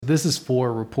This is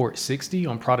for Report 60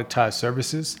 on productized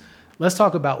services. Let's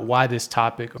talk about why this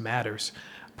topic matters.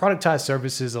 Productized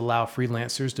services allow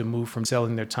freelancers to move from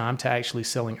selling their time to actually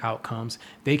selling outcomes.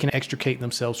 They can extricate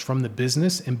themselves from the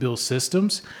business and build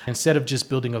systems. Instead of just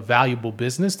building a valuable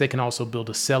business, they can also build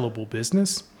a sellable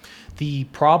business. The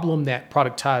problem that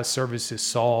productized services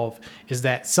solve is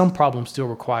that some problems still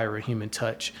require a human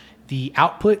touch. The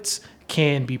outputs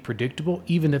can be predictable,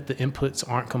 even if the inputs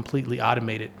aren't completely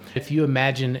automated. If you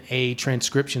imagine a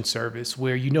transcription service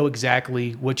where you know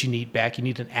exactly what you need back, you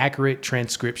need an accurate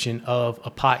transcription of a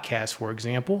podcast, for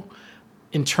example.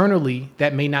 Internally,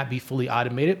 that may not be fully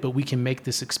automated, but we can make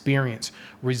this experience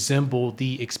resemble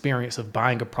the experience of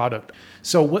buying a product.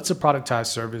 So what's a productized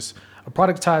service? A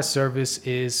productized service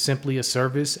is simply a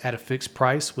service at a fixed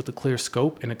price with a clear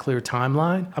scope and a clear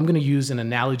timeline. I'm going to use an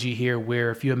analogy here where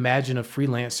if you imagine a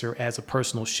freelancer as a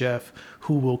personal chef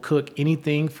who will cook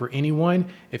anything for anyone.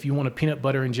 If you want a peanut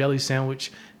butter and jelly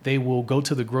sandwich, they will go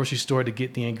to the grocery store to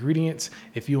get the ingredients.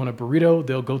 If you want a burrito,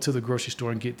 they'll go to the grocery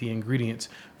store and get the ingredients.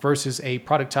 Versus a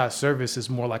productized service is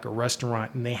more like a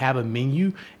restaurant, and they have a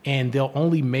menu and they'll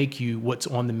only make you what's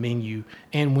on the menu.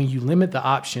 And when you limit the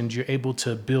options, you're able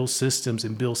to build systems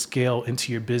and build scale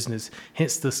into your business.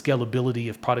 Hence the scalability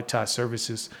of productized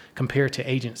services compared to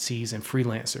agencies and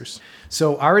freelancers.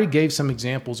 So I already gave some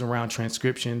examples around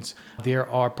transcriptions. There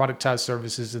are productized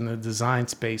services in the design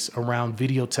space around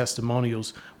video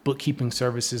testimonials, bookkeeping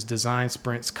services, design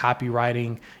sprints,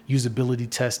 copywriting, usability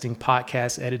testing,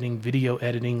 podcast editing, video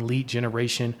editing, lead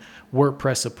generation,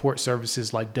 WordPress support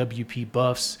services like WP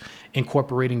Buffs,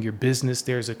 incorporating your business.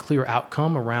 There's a clear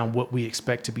outcome around what we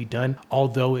expect to be done,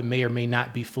 although it may or may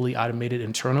not be fully automated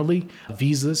internally.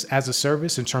 Visas as a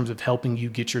service in terms of helping you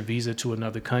get your visa to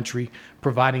another country,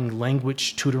 providing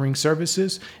language tutoring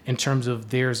services in terms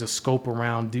of there's a scope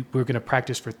around we're going to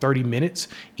practice for 30 minutes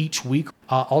each week.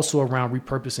 Also around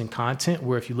repurposing content,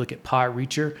 where if you look at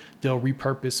Podreacher, they'll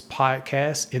repurpose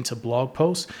podcasts into blog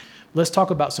posts. Let's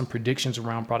talk about some predictions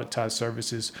around productized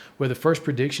services, where the first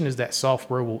prediction is that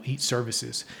software will eat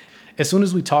services. As soon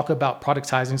as we talk about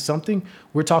productizing something,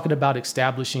 we're talking about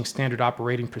establishing standard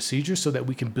operating procedures so that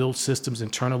we can build systems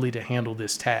internally to handle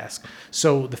this task.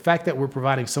 So the fact that we're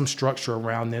providing some structure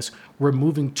around this, we're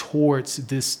moving towards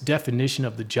this definition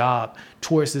of the job,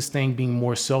 towards this thing being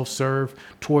more self-serve,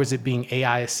 towards it being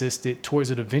AI assisted,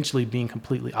 towards it eventually being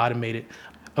completely automated.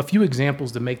 A few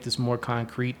examples to make this more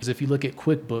concrete is if you look at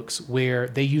QuickBooks, where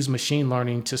they use machine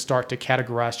learning to start to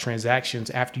categorize transactions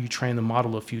after you train the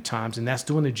model a few times. And that's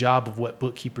doing the job of what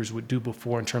bookkeepers would do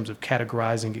before in terms of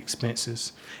categorizing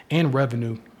expenses and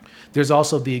revenue. There's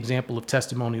also the example of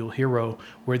Testimonial Hero,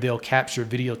 where they'll capture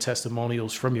video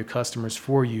testimonials from your customers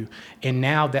for you. And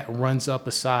now that runs up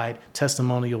aside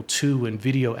Testimonial 2 and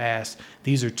Video Ask.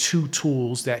 These are two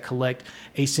tools that collect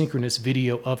asynchronous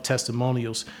video of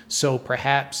testimonials. So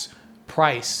perhaps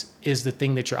price is the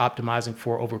thing that you're optimizing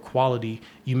for over quality.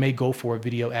 You may go for a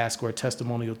Video Ask or a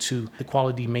Testimonial 2. The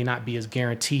quality may not be as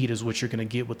guaranteed as what you're going to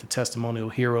get with the Testimonial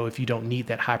Hero if you don't need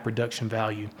that high production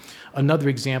value. Another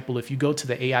example, if you go to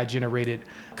the AI generated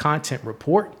content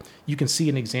report, you can see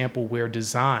an example where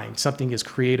design, something as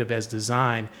creative as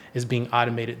design, is being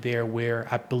automated there, where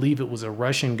I believe it was a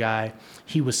Russian guy.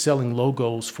 He was selling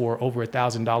logos for over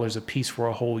 $1,000 a piece for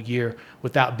a whole year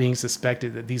without being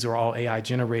suspected that these are all AI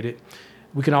generated.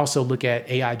 We can also look at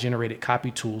AI-generated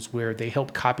copy tools where they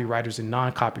help copywriters and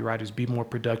non-copywriters be more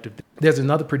productive. There's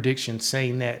another prediction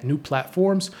saying that new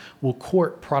platforms will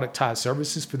court productized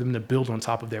services for them to build on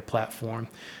top of their platform.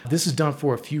 This is done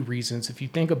for a few reasons. If you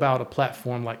think about a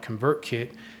platform like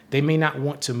ConvertKit, they may not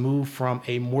want to move from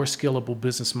a more scalable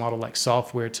business model like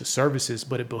software to services,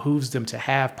 but it behooves them to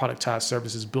have productized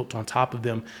services built on top of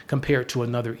them compared to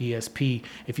another ESP.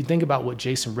 If you think about what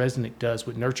Jason Resnick does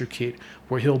with NurtureKit,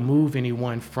 where he'll move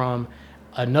anyone from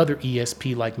another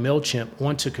ESP like MailChimp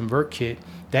onto ConvertKit,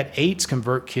 that aids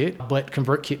ConvertKit, but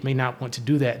ConvertKit may not want to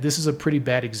do that. This is a pretty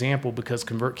bad example because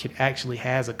ConvertKit actually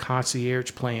has a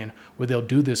concierge plan where they'll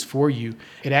do this for you.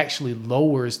 It actually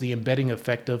lowers the embedding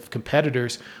effect of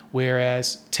competitors,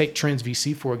 whereas take Trends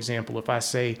VC, for example. If I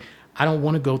say, I don't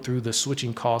want to go through the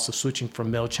switching costs of switching from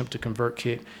MailChimp to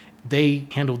ConvertKit, they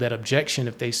handle that objection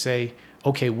if they say,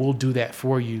 okay, we'll do that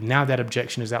for you. Now that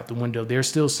objection is out the window. There's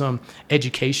still some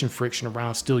education friction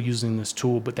around still using this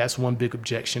tool, but that's one big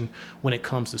objection when it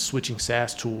comes to switching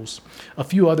SaaS tools. A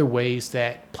few other ways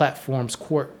that platforms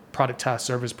court productized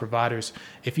service providers.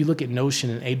 If you look at Notion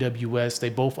and AWS, they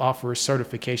both offer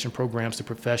certification programs to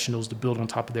professionals to build on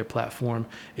top of their platform.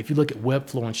 If you look at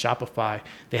Webflow and Shopify,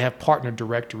 they have partner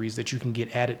directories that you can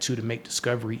get added to make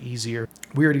discovery easier.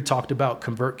 We already talked about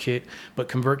ConvertKit, but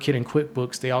ConvertKit and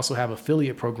QuickBooks, they also have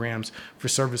affiliate programs for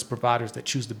service providers that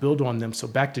choose to build on them. So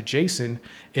back to Jason,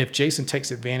 if Jason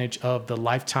takes advantage of the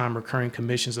lifetime recurring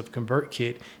commissions of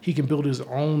ConvertKit, he can build his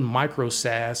own micro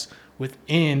SaaS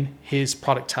within his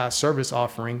productized service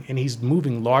offering, and he's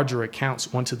moving larger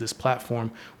accounts onto this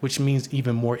platform, which means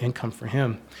even more income for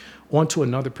him. On to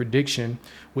another prediction,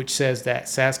 which says that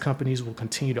SaaS companies will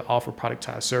continue to offer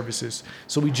productized services.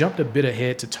 So we jumped a bit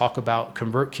ahead to talk about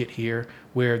ConvertKit here,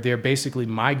 where they're basically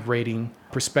migrating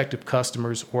prospective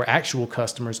customers or actual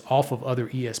customers off of other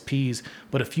ESPs.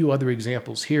 But a few other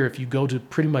examples here, if you go to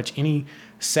pretty much any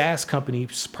SaaS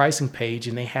company's pricing page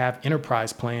and they have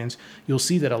enterprise plans, you'll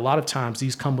see that a lot of times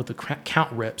these come with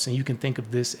account reps, and you can think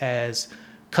of this as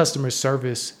customer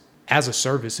service as a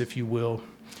service, if you will.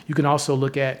 You can also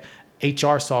look at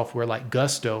HR software like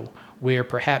Gusto, where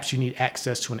perhaps you need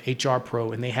access to an HR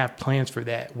pro, and they have plans for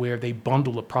that where they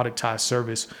bundle a productized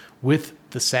service with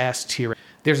the SaaS tier.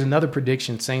 There's another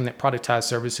prediction saying that productized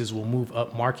services will move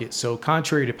up market. So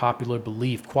contrary to popular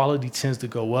belief, quality tends to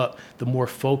go up the more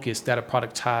focused that a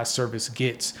productized service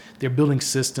gets. They're building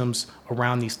systems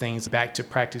around these things, back to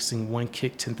practicing one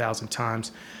kick 10,000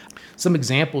 times. Some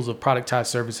examples of productized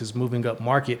services moving up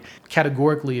market.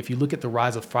 Categorically, if you look at the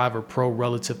rise of Fiverr Pro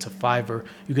relative to Fiverr,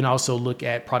 you can also look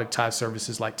at productized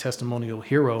services like Testimonial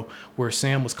Hero, where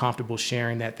Sam was comfortable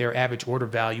sharing that their average order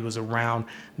value is around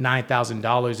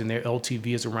 $9,000 and their LTV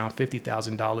is around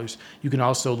 $50,000. You can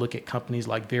also look at companies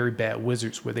like Very Bad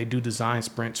Wizards, where they do design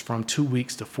sprints from 2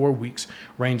 weeks to 4 weeks,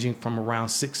 ranging from around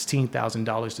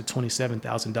 $16,000 to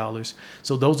 $27,000.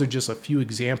 So those are just a few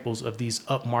examples of these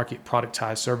upmarket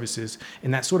productized services.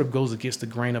 And that sort of goes against the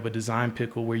grain of a design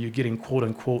pickle, where you're getting quote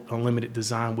unquote unlimited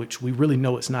design, which we really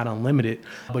know it's not unlimited,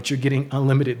 but you're getting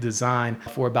unlimited design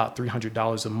for about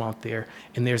 $300 a month there.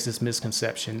 And there's this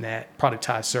misconception that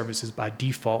productized services by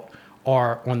default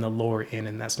are on the lower end,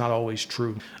 and that's not always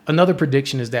true. Another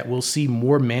prediction is that we'll see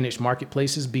more managed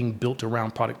marketplaces being built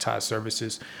around productized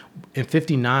services. In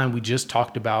 59, we just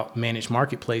talked about managed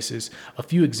marketplaces. A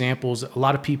few examples, a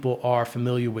lot of people are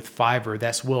familiar with Fiverr.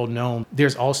 That's well known.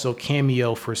 There's also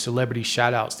Cameo for celebrity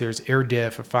shoutouts. There's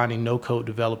AirDev for finding no-code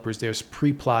developers. There's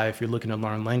Preply if you're looking to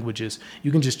learn languages.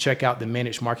 You can just check out the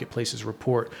managed marketplaces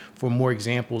report for more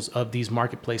examples of these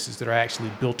marketplaces that are actually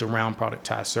built around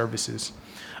productized services.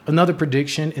 Another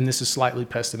prediction, and this is slightly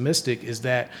pessimistic, is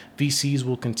that VCs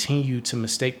will continue to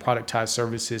mistake productized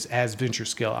services as venture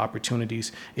scale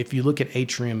opportunities. If you look at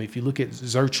Atrium, if you look at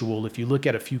Zirtual, if you look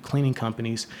at a few cleaning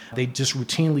companies, they just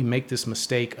routinely make this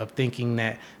mistake of thinking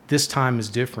that this time is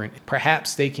different.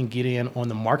 Perhaps they can get in on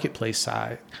the marketplace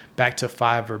side, back to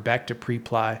Fiverr, back to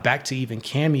Preply, back to even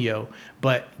Cameo,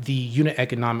 but the unit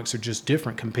economics are just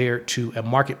different compared to a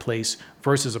marketplace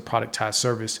versus a productized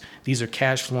service. These are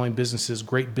cash flowing businesses,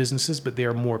 great businesses, but they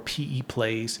are more PE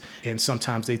plays. And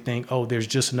sometimes they think, oh, there's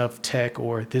just enough tech,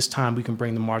 or this time we can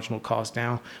bring the marginal cost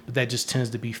down, but that just tends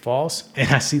to be false.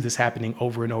 And I see this happening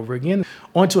over and over again.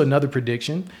 On to another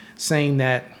prediction saying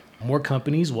that more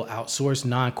companies will outsource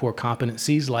non-core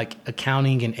competencies like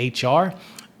accounting and HR.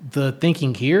 The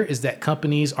thinking here is that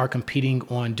companies are competing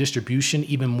on distribution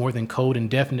even more than code, and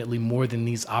definitely more than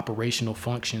these operational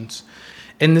functions.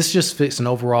 And this just fits an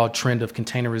overall trend of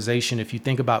containerization. If you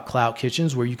think about cloud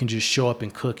kitchens, where you can just show up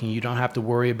and cook, and you don't have to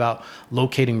worry about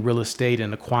locating real estate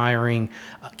and acquiring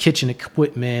kitchen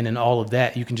equipment and all of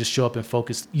that. You can just show up and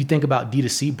focus. You think about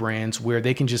D2C brands, where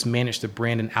they can just manage the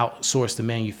brand and outsource the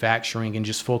manufacturing and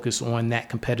just focus on that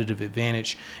competitive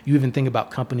advantage. You even think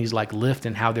about companies like Lyft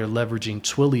and how they're leveraging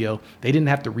Twilio. They didn't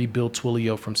have to rebuild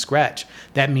Twilio from scratch.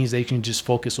 That means they can just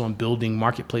focus on building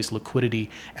marketplace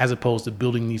liquidity as opposed to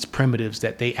building these primitives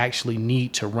that they actually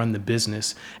need to run the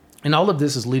business. And all of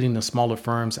this is leading to smaller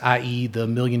firms, i.e. the $1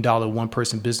 million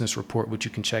one-person business report, which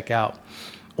you can check out.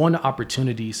 On to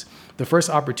opportunities. The first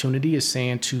opportunity is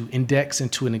saying to index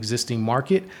into an existing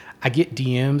market. I get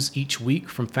DMs each week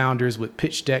from founders with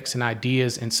pitch decks and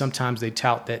ideas, and sometimes they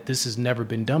tout that this has never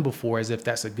been done before, as if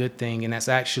that's a good thing. And that's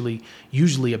actually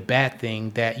usually a bad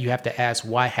thing, that you have to ask,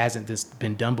 why hasn't this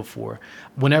been done before?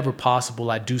 Whenever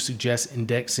possible, I do suggest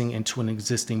indexing into an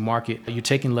existing market. You're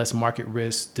taking less market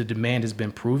risk. The demand has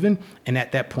been proven. And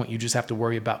at that point, you just have to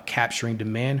worry about capturing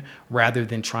demand rather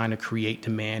than trying to create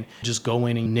demand. Just go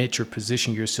in and niche or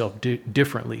position yourself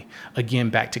differently.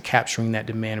 Again, back to capturing that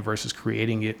demand versus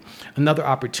creating it. Another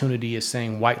opportunity is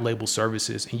saying white label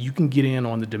services, and you can get in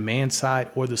on the demand side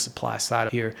or the supply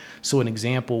side here. So an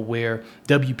example where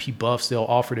WP Buffs, they'll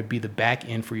offer to be the back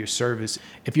end for your service.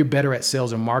 If you're better at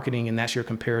sales or marketing and that's your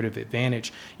comparative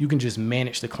advantage, you can just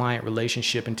manage the client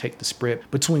relationship and take the spread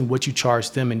between what you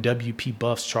charge them and WP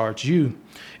Buffs charge you.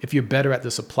 If you're better at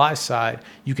the supply side,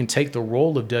 you can take the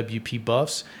role of WP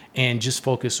Buffs and just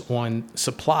focus on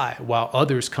supply while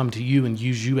others come to you and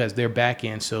use you as their back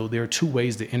end. So there are two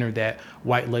ways to enter that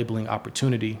white labeling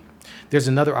opportunity. There's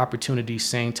another opportunity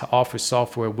saying to offer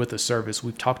software with a service.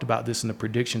 We've talked about this in the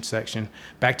prediction section.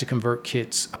 Back to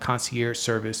ConvertKit's concierge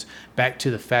service, back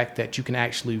to the fact that you can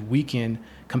actually weaken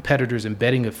competitors'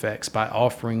 embedding effects by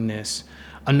offering this.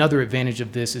 Another advantage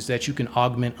of this is that you can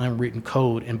augment unwritten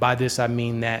code. And by this, I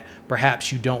mean that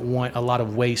perhaps you don't want a lot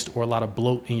of waste or a lot of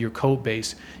bloat in your code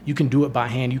base. You can do it by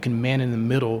hand. You can man in the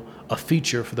middle a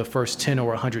feature for the first 10 or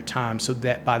 100 times so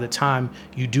that by the time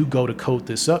you do go to code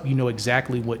this up, you know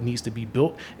exactly what needs to be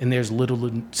built and there's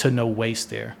little to no waste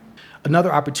there.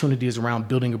 Another opportunity is around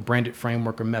building a branded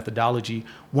framework or methodology.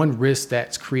 One risk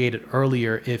that's created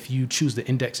earlier if you choose to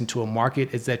index into a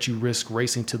market is that you risk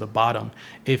racing to the bottom.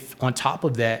 If on top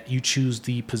of that, you choose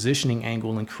the positioning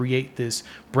angle and create this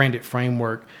branded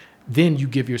framework, then you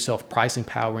give yourself pricing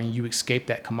power and you escape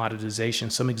that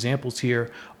commoditization. Some examples here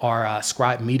are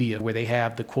Scribe Media, where they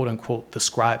have the quote unquote, the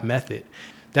Scribe method.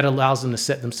 That allows them to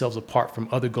set themselves apart from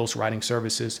other ghostwriting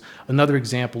services. Another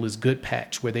example is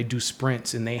Goodpatch, where they do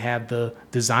sprints and they have the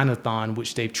designathon,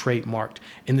 which they've trademarked.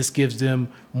 And this gives them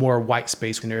more white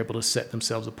space when they're able to set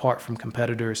themselves apart from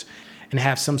competitors and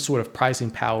have some sort of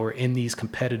pricing power in these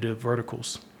competitive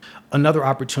verticals. Another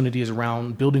opportunity is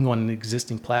around building on an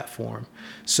existing platform.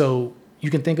 So you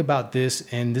can think about this,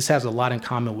 and this has a lot in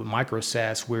common with micro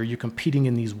SaaS, where you're competing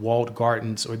in these walled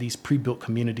gardens or these pre-built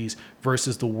communities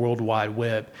versus the World Wide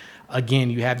Web. Again,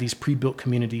 you have these pre-built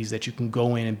communities that you can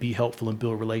go in and be helpful and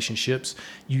build relationships.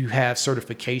 You have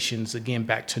certifications, again,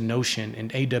 back to Notion and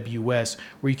AWS,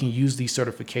 where you can use these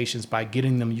certifications. By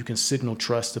getting them, you can signal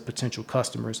trust to potential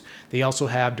customers. They also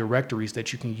have directories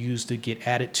that you can use to get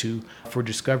added to for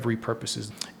discovery purposes,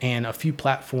 and a few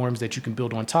platforms that you can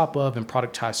build on top of, and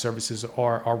productized services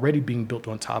are already being built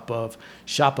on top of: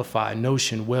 Shopify,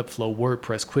 Notion, Webflow,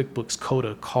 WordPress, QuickBooks,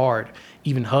 Coda, Card,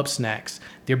 even HubSnacks.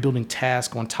 They're building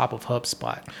tasks on top of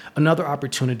HubSpot. Another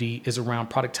opportunity is around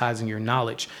productizing your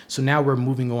knowledge. So now we're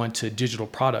moving on to digital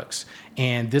products,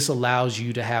 and this allows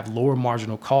you to have lower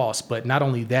marginal costs. But not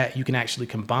only that, you can actually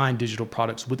combine digital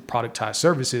products with productized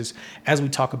services. As we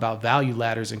talk about value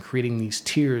ladders and creating these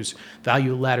tiers,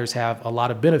 value ladders have a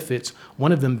lot of benefits.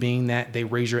 One of them being that they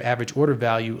raise your average order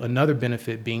value. Another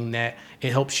benefit being that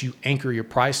it helps you anchor your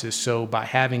prices. So by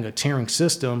having a tiering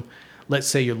system, let's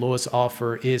say your lowest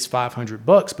offer is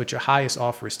 $500, but your highest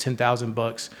offer is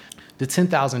 $10,000. The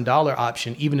 $10,000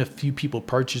 option, even if few people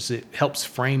purchase it, helps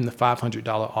frame the $500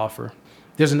 offer.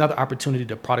 There's another opportunity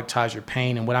to productize your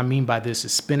pain. And what I mean by this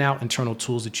is spin out internal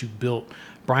tools that you've built.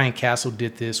 Brian Castle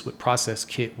did this with Process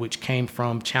Kit, which came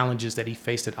from challenges that he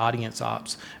faced at Audience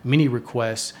Ops. Mini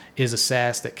Requests is a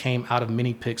SaaS that came out of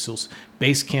Mini Pixels.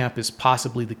 Basecamp is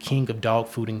possibly the king of dog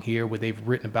fooding here, where they've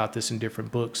written about this in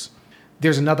different books.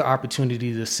 There's another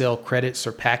opportunity to sell credits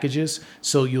or packages.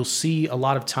 So you'll see a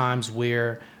lot of times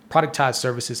where productized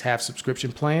services have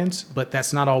subscription plans, but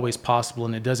that's not always possible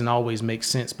and it doesn't always make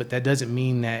sense. But that doesn't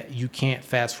mean that you can't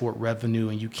fast forward revenue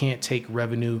and you can't take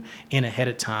revenue in ahead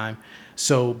of time.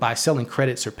 So by selling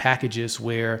credits or packages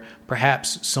where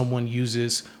perhaps someone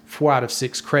uses 4 out of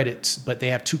 6 credits, but they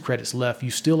have 2 credits left,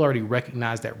 you still already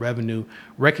recognize that revenue.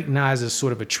 Recognize is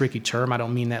sort of a tricky term. I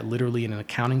don't mean that literally in an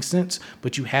accounting sense,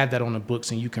 but you have that on the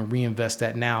books and you can reinvest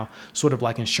that now, sort of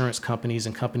like insurance companies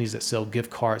and companies that sell gift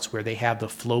cards where they have the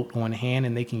float on hand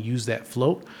and they can use that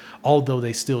float, although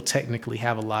they still technically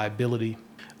have a liability.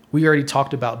 We already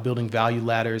talked about building value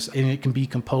ladders, and it can be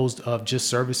composed of just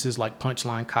services like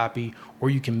Punchline Copy, or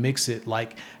you can mix it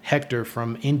like Hector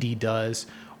from Indie does,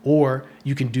 or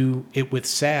you can do it with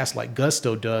SaaS like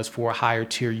Gusto does. For a higher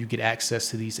tier, you get access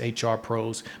to these HR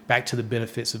pros. Back to the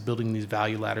benefits of building these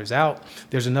value ladders out.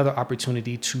 There's another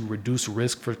opportunity to reduce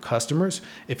risk for customers.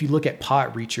 If you look at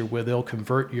Podreacher, where they'll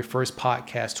convert your first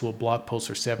podcast to a blog post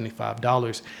for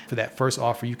 $75. For that first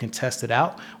offer, you can test it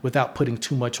out without putting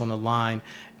too much on the line.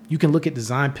 You can look at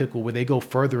Design Pickle, where they go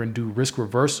further and do risk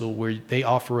reversal, where they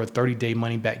offer a 30-day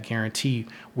money-back guarantee,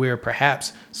 where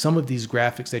perhaps some of these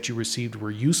graphics that you received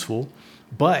were useful,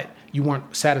 but you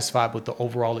weren't satisfied with the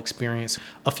overall experience.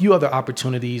 A few other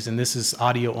opportunities, and this is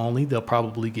audio only, they'll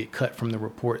probably get cut from the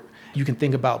report, You can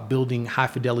think about building high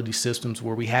fidelity systems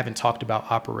where we haven't talked about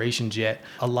operations yet.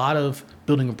 A lot of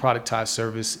building a productized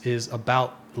service is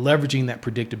about leveraging that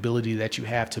predictability that you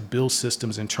have to build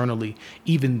systems internally,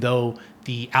 even though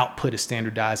the output is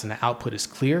standardized and the output is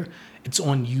clear. It's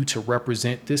on you to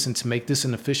represent this and to make this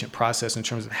an efficient process in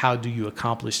terms of how do you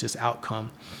accomplish this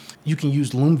outcome. You can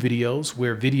use Loom videos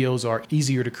where videos are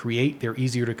easier to create, they're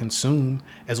easier to consume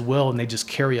as well, and they just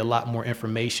carry a lot more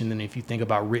information than if you think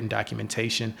about written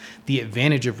documentation. The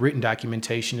advantage of written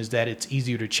documentation is that it's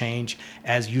easier to change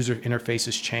as user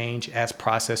interfaces change, as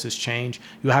processes change.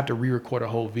 You'll have to re-record a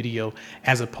whole video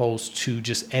as opposed to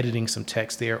just editing some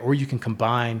text there, or you can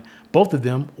combine both of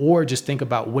them, or just think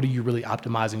about what are you really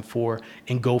optimizing for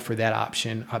and go for that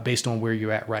option based on where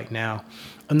you're at right now.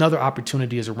 Another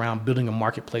opportunity is around building a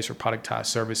marketplace for productized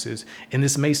services. And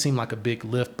this may seem like a big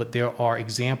lift, but there are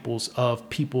examples of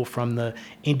people from the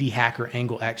indie hacker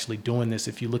angle actually doing this.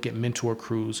 If you look at Mentor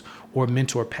Crews or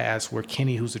Mentor Paths, where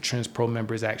Kenny, who's a Trends Pro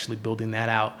member, is actually building that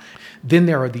out. Then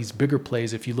there are these bigger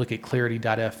plays. If you look at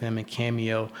Clarity.fm and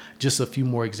Cameo, just a few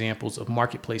more examples of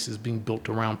marketplaces being built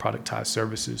around productized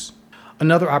services.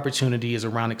 Another opportunity is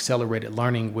around accelerated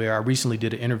learning, where I recently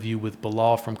did an interview with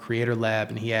Bilal from Creator Lab,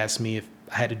 and he asked me if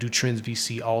I had to do Trends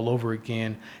VC all over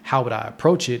again, how would I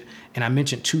approach it? And I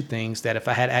mentioned two things: that if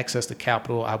I had access to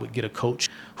capital, I would get a coach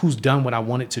who's done what I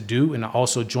wanted to do, and I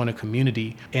also join a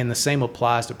community. And the same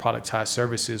applies to productized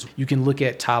services. You can look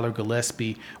at Tyler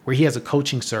Gillespie, where he has a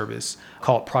coaching service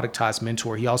called Productized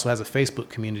Mentor. He also has a Facebook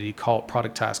community called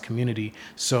Productized Community.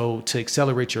 So to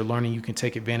accelerate your learning, you can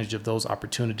take advantage of those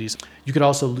opportunities. You could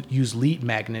also use lead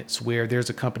magnets, where there's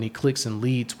a company, Clicks and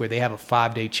Leads, where they have a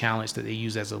 5-day challenge that they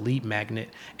use as a lead magnet.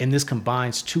 And this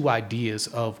combines two ideas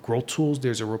of growth tools.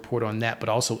 There's a report on that, but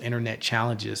also internet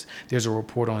challenges. There's a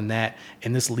report on that.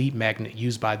 And this lead magnet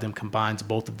used by them combines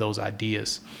both of those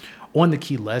ideas. On the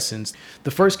key lessons,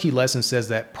 the first key lesson says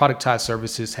that productized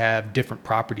services have different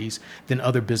properties than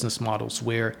other business models,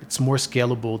 where it's more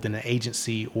scalable than an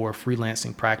agency or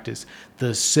freelancing practice.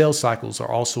 The sales cycles are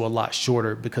also a lot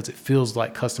shorter because it feels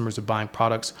like customers are buying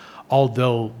products,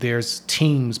 although there's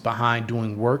teams behind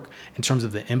doing work in terms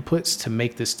of the inputs to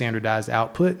make this standardized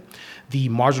output. The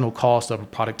marginal cost of a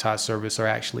productized service are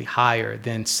actually higher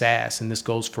than SaaS, and this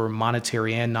goes for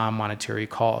monetary and non-monetary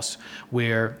costs,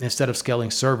 where instead of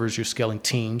scaling servers, you're scaling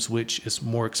teams, which is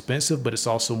more expensive, but it's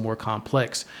also more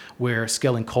complex, where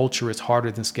scaling culture is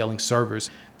harder than scaling servers.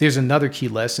 There's another key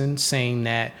lesson saying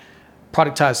that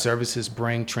productized services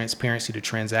bring transparency to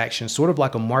transactions, sort of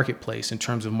like a marketplace, in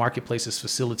terms of marketplaces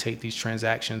facilitate these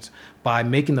transactions by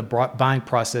making the buying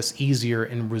process easier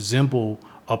and resemble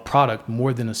a product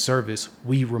more than a service.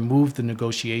 We remove the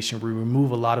negotiation, we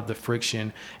remove a lot of the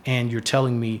friction, and you're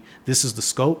telling me this is the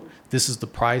scope, this is the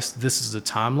price, this is the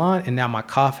timeline, and now my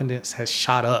confidence has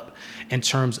shot up in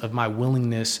terms of my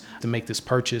willingness to make this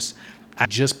purchase. I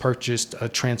just purchased a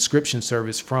transcription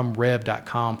service from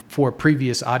rev.com for a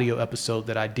previous audio episode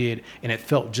that I did, and it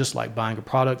felt just like buying a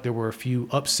product. There were a few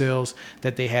upsells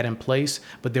that they had in place,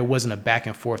 but there wasn't a back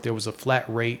and forth. There was a flat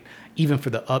rate. Even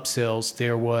for the upsells,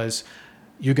 there was,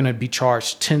 you're going to be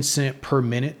charged 10 cents per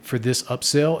minute for this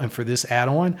upsell and for this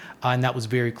add-on. And that was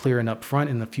very clear and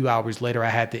upfront. And a few hours later, I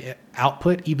had the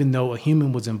output. Even though a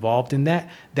human was involved in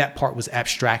that, that part was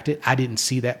abstracted. I didn't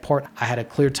see that part. I had a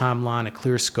clear timeline, a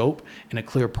clear scope, and a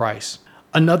clear price.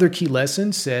 Another key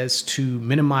lesson says to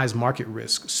minimize market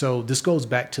risk. So this goes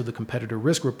back to the competitor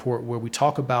risk report, where we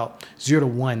talk about 0 to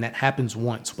 1. That happens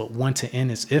once, but 1 to N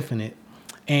is infinite.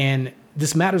 And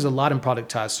this matters a lot in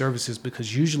productized services,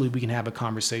 because usually we can have a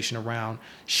conversation around,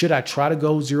 should I try to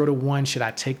go 0 to 1? Should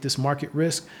I take this market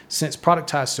risk? Since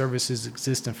productized services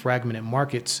exist in fragmented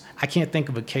markets, I can't think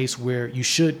of a case where you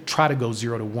should try to go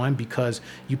 0 to 1, because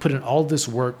you put in all this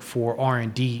work for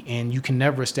R&D and you can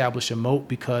never establish a moat,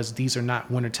 because these are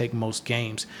not winner take most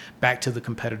games. Back to the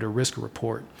competitor risk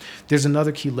report. There's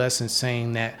another key lesson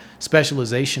saying that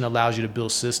specialization allows you to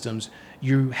build systems.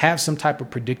 You have some type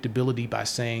of predictability by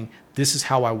saying, this is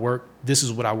how I work, this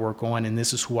is what I work on, and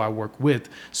this is who I work with.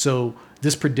 So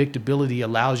this predictability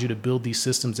allows you to build these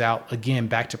systems out. Again,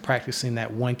 back to practicing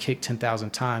that one kick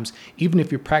 10,000 times. Even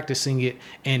if you're practicing it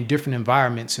in different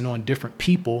environments and on different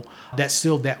people, that's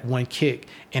still that one kick.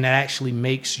 And it actually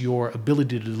makes your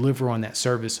ability to deliver on that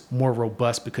service more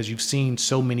robust, because you've seen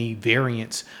so many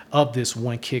variants of this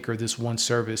one kick or this one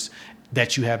service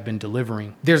that you have been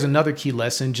delivering. There's another key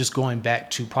lesson, just going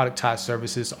back to productized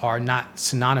services are not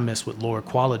synonymous with lower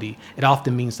quality. It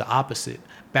often means the opposite.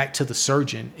 Back to the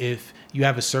surgeon. If you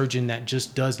have a surgeon that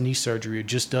just does knee surgery or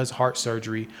just does heart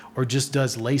surgery or just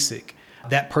does LASIK,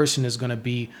 that person is going to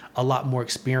be a lot more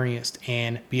experienced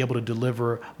and be able to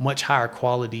deliver much higher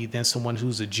quality than someone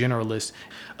who's a generalist.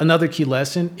 Another key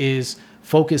lesson is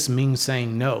focus means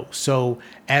saying no. So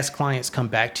as clients come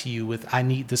back to you with, I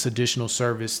need this additional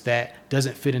service that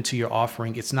doesn't fit into your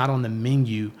offering, it's not on the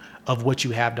menu of what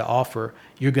you have to offer,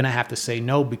 you're going to have to say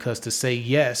no, because to say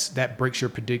yes, that breaks your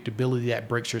predictability, that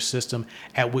breaks your system,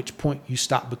 at which point you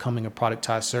stop becoming a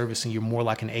productized service and you're more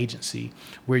like an agency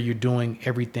where you're doing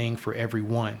everything for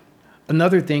everyone.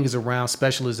 Another thing is around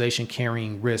specialization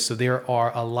carrying risk. So there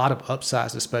are a lot of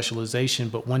upsides to specialization,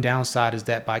 but one downside is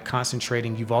that by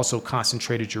concentrating, you've also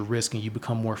concentrated your risk and you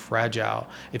become more fragile.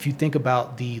 If you think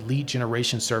about the lead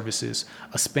generation services,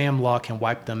 a spam law can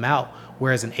wipe them out,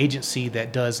 whereas an agency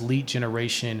that does lead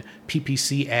generation,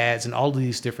 PPC ads, and all of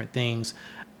these different things,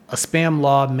 a spam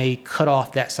law may cut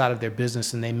off that side of their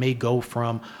business and they may go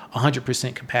from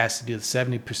 100% capacity to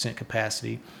 70%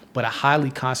 capacity. But a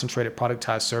highly concentrated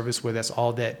productized service where that's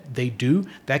all that they do,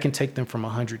 that can take them from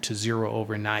 100 to 0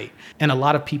 overnight. And a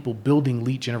lot of people building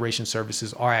lead generation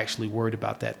services are actually worried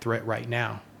about that threat right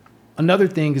now. Another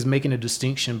thing is making a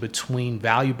distinction between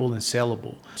valuable and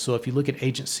sellable. So if you look at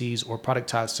agencies or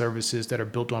productized services that are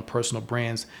built on personal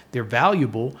brands, they're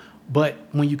valuable. But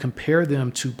when you compare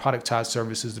them to productized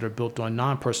services that are built on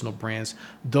non-personal brands,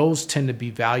 those tend to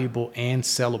be valuable and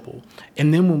sellable.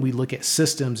 And then when we look at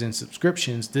systems and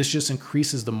subscriptions, this just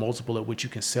increases the multiple at which you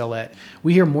can sell at.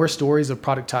 We hear more stories of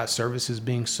productized services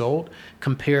being sold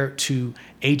compared to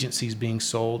agencies being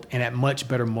sold, and at much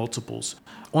better multiples.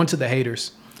 On to the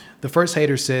haters. The first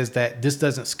hater says that this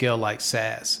doesn't scale like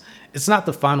SaaS. It's not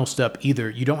the final step either.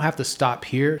 You don't have to stop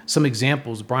here. Some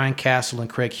examples, Brian Castle and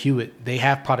Craig Hewitt, they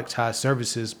have productized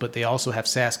services, but they also have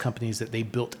SaaS companies that they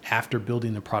built after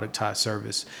building the productized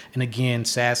service. And again,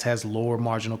 SaaS has lower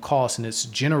marginal costs, and it's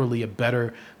generally a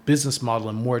better business model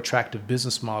and more attractive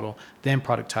business model than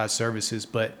productized services,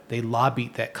 but they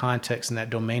lobbied that context and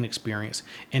that domain experience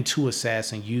into a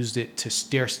SaaS and used it to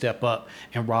stair step up,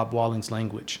 in Rob Walling's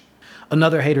language.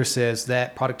 Another hater says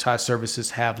that productized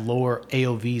services have lower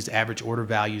AOVs, average order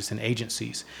values, than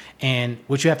agencies. And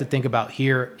what you have to think about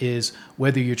here is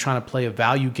whether you're trying to play a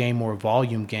value game or a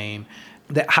volume game.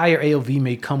 That higher AOV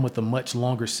may come with a much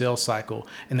longer sales cycle.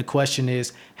 And the question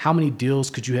is, how many deals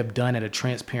could you have done at a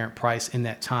transparent price in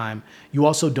that time? You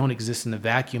also don't exist in the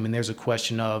vacuum. And there's a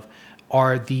question of,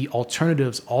 are the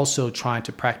alternatives also trying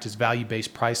to practice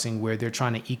value-based pricing where they're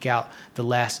trying to eke out the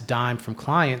last dime from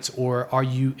clients? Or are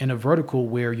you in a vertical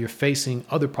where you're facing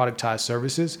other productized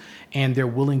services and they're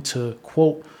willing to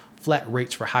quote flat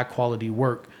rates for high quality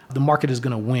work? The market is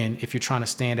going to win if you're trying to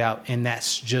stand out, and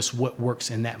that's just what works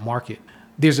in that market.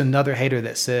 There's another hater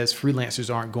that says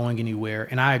freelancers aren't going anywhere,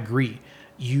 and I agree.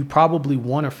 You probably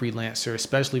want a freelancer,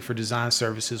 especially for design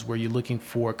services where you're looking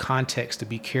for context to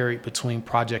be carried between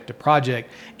project to project,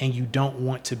 and you don't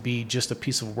want to be just a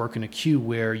piece of work in a queue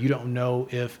where you don't know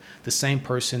if the same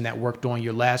person that worked on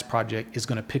your last project is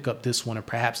going to pick up this one, or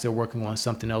perhaps they're working on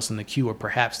something else in the queue, or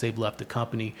perhaps they've left the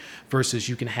company, versus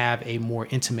you can have a more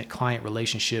intimate client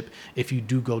relationship if you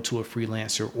do go to a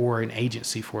freelancer or an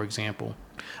agency, for example.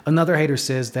 Another hater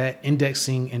says that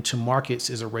indexing into markets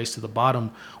is a race to the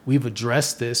bottom. We've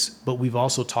addressed this, but we've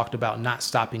also talked about not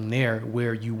stopping there,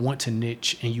 where you want to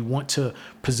niche and you want to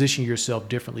position yourself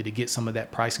differently to get some of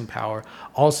that pricing power,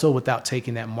 also without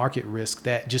taking that market risk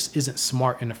that just isn't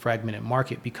smart in a fragmented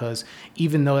market. Because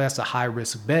even though that's a high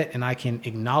risk bet, and I can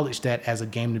acknowledge that as a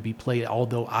game to be played,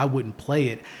 although I wouldn't play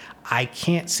it, I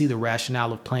can't see the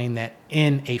rationale of playing that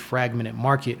in a fragmented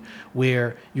market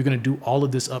where you're going to do all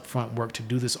of this upfront work to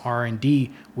do this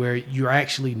R&D, where you're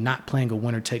actually not playing a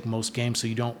winner take most game, so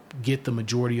you don't get the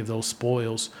majority of those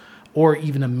spoils or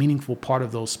even a meaningful part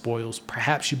of those spoils.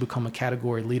 Perhaps you become a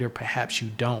category leader, perhaps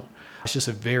you don't. It's just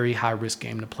a very high risk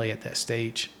game to play at that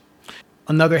stage.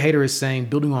 Another hater is saying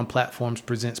building on platforms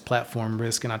presents platform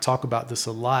risk, and I talk about this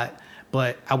a lot,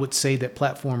 but I would say that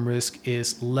platform risk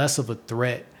is less of a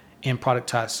threat in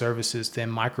productized services than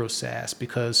micro SaaS,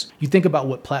 because you think about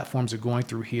what platforms are going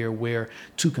through here, where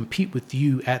to compete with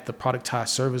you at the productized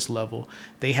service level,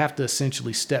 they have to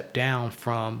essentially step down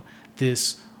from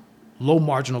this low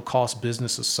marginal cost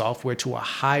business of software to a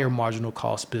higher marginal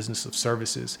cost business of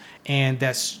services. And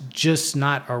that's just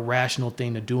not a rational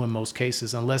thing to do in most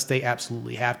cases, unless they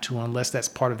absolutely have to, unless that's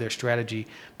part of their strategy.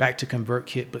 Back to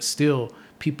ConvertKit, but still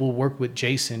people work with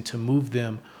Jason to move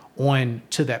them on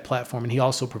to that platform, and he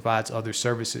also provides other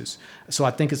services. So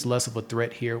I think it's less of a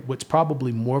threat here. What's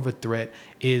probably more of a threat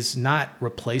is not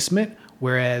replacement,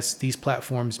 whereas these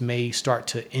platforms may start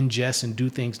to ingest and do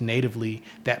things natively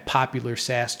that popular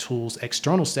SaaS tools,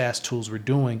 external SaaS tools were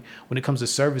doing. When it comes to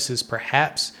services,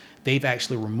 perhaps they've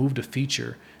actually removed a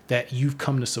feature that you've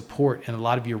come to support, and a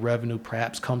lot of your revenue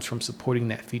perhaps comes from supporting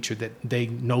that feature that they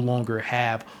no longer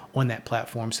have on that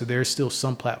platform. So there's still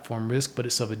some platform risk, but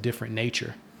it's of a different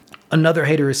nature. Another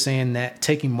hater is saying that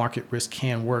taking market risk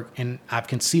can work, and I've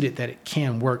conceded that it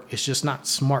can work. It's just not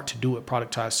smart to do it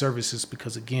productized services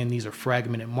because, again, these are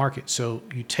fragmented markets. So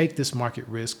you take this market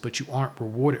risk, but you aren't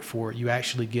rewarded for it. You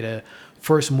actually get a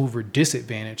first mover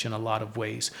disadvantage in a lot of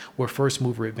ways, where first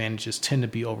mover advantages tend to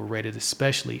be overrated,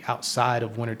 especially outside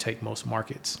of winner take most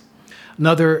markets.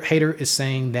 Another hater is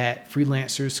saying that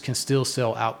freelancers can still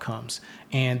sell outcomes,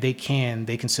 and they can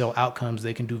sell outcomes.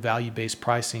 They can do value-based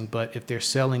pricing, but if they're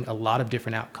selling a lot of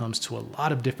different outcomes to a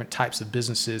lot of different types of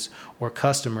businesses or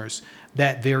customers,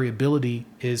 that variability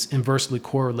is inversely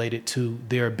correlated to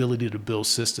their ability to build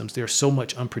systems. There's so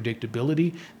much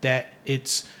unpredictability that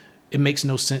it makes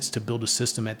no sense to build a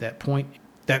system at that point.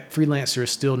 That freelancer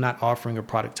is still not offering a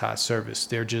productized service.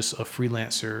 They're just a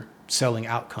freelancer selling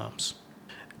outcomes.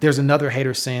 There's another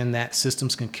hater saying that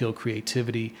systems can kill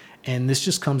creativity, and this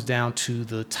just comes down to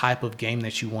the type of game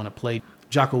that you want to play.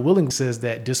 Jocko Willink says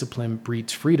that discipline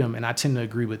breeds freedom, and I tend to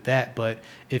agree with that. But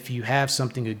if you have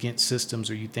something against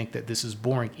systems or you think that this is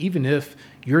boring, even if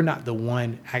you're not the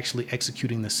one actually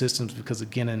executing the systems, because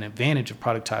again, an advantage of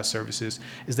productized services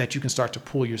is that you can start to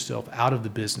pull yourself out of the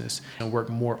business and work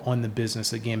more on the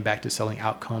business, again, back to selling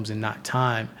outcomes and not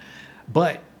time.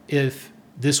 But if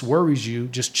this worries you,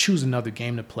 just choose another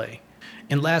game to play.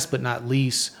 And last but not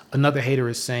least, another hater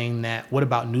is saying that, what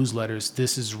about newsletters?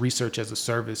 This is research as a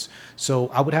service. So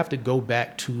I would have to go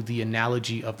back to the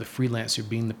analogy of the freelancer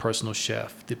being the personal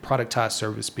chef, the productized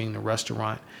service being the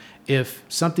restaurant. If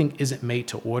something isn't made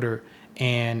to order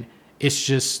and it's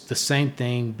just the same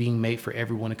thing being made for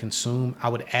everyone to consume, I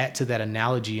would add to that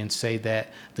analogy and say that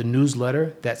the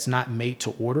newsletter that's not made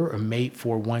to order or made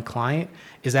for one client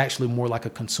is actually more like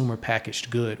a consumer packaged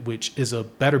good, which is a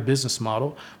better business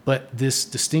model. But this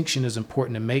distinction is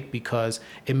important to make because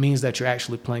it means that you're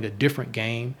actually playing a different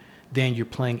game than you're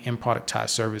playing in productized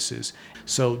services.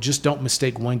 So just don't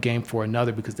mistake one game for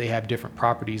another because they have different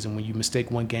properties. And when you mistake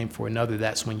one game for another,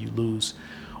 that's when you lose.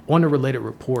 On the related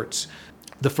reports,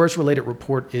 the first related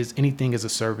report is anything as a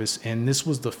service. And this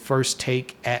was the first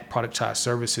take at productized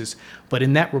services. But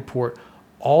in that report,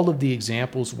 all of the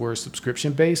examples were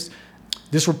subscription based.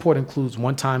 This report includes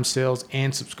one-time sales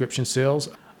and subscription sales.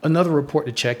 Another report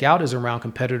to check out is around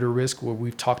competitor risk, where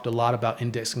we've talked a lot about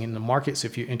indexing in the market. So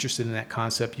if you're interested in that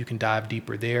concept, you can dive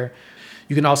deeper there.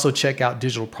 You can also check out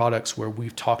digital products, where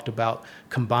we've talked about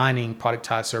combining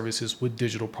productized services with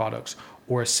digital products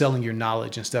or selling your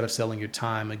knowledge instead of selling your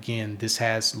time. Again, this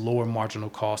has lower marginal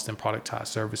cost than productized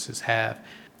services have.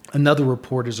 Another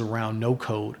report is around no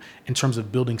code. In terms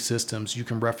of building systems, you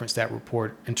can reference that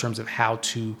report in terms of how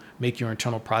to make your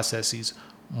internal processes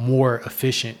more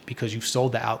efficient because you've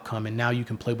sold the outcome and now you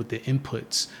can play with the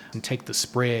inputs and take the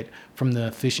spread from the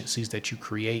efficiencies that you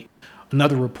create.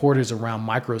 Another report is around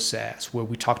micro SaaS, where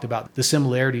we talked about the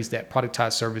similarities that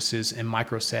productized services and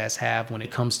micro SaaS have when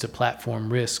it comes to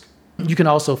platform risk. You can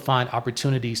also find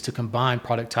opportunities to combine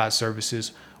productized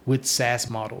services with SaaS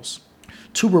models.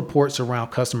 Two reports around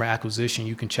customer acquisition.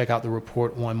 You can check out the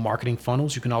report on marketing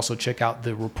funnels. You can also check out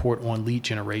the report on lead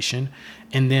generation.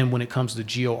 And then when it comes to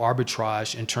geo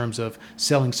arbitrage in terms of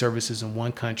selling services in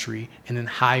one country and then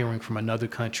hiring from another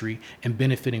country and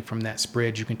benefiting from that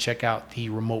spread, you can check out the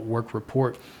remote work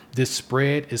report. This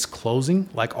spread is closing.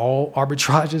 Like all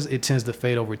arbitrages, it tends to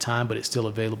fade over time, but it's still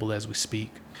available as we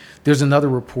speak. There's another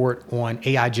report on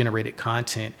AI generated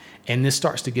content, and this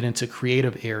starts to get into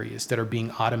creative areas that are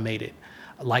being automated,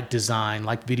 like design,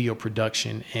 like video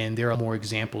production. And there are more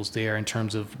examples there in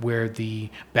terms of where the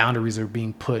boundaries are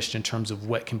being pushed in terms of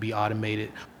what can be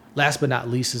automated. Last but not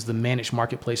least is the managed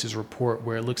marketplaces report,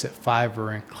 where it looks at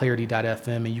Fiverr and Clarity.fm.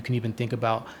 And you can even think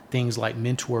about things like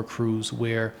Mentor Crews,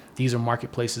 where these are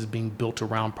marketplaces being built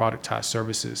around productized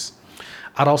services.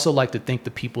 I'd also like to thank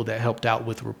the people that helped out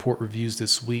with report reviews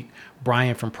this week: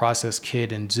 Brian from Process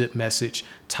Kit and Zip Message,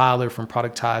 Tyler from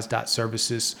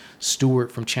Productized.services, Stuart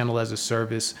from Channel as a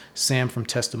Service, Sam from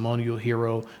Testimonial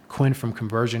Hero, Quinn from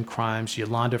Conversion Crimes,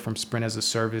 Yolanda from Sprint as a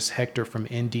Service, Hector from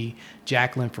Indie,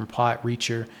 Jacqueline from Pod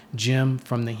Reacher, Jim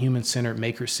from the Human Centered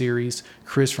Maker Series,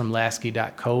 Chris from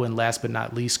Lasky.co, and last but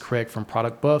not least, Craig from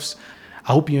Product Buffs.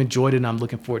 I hope you enjoyed it, and I'm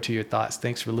looking forward to your thoughts.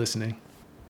 Thanks for listening.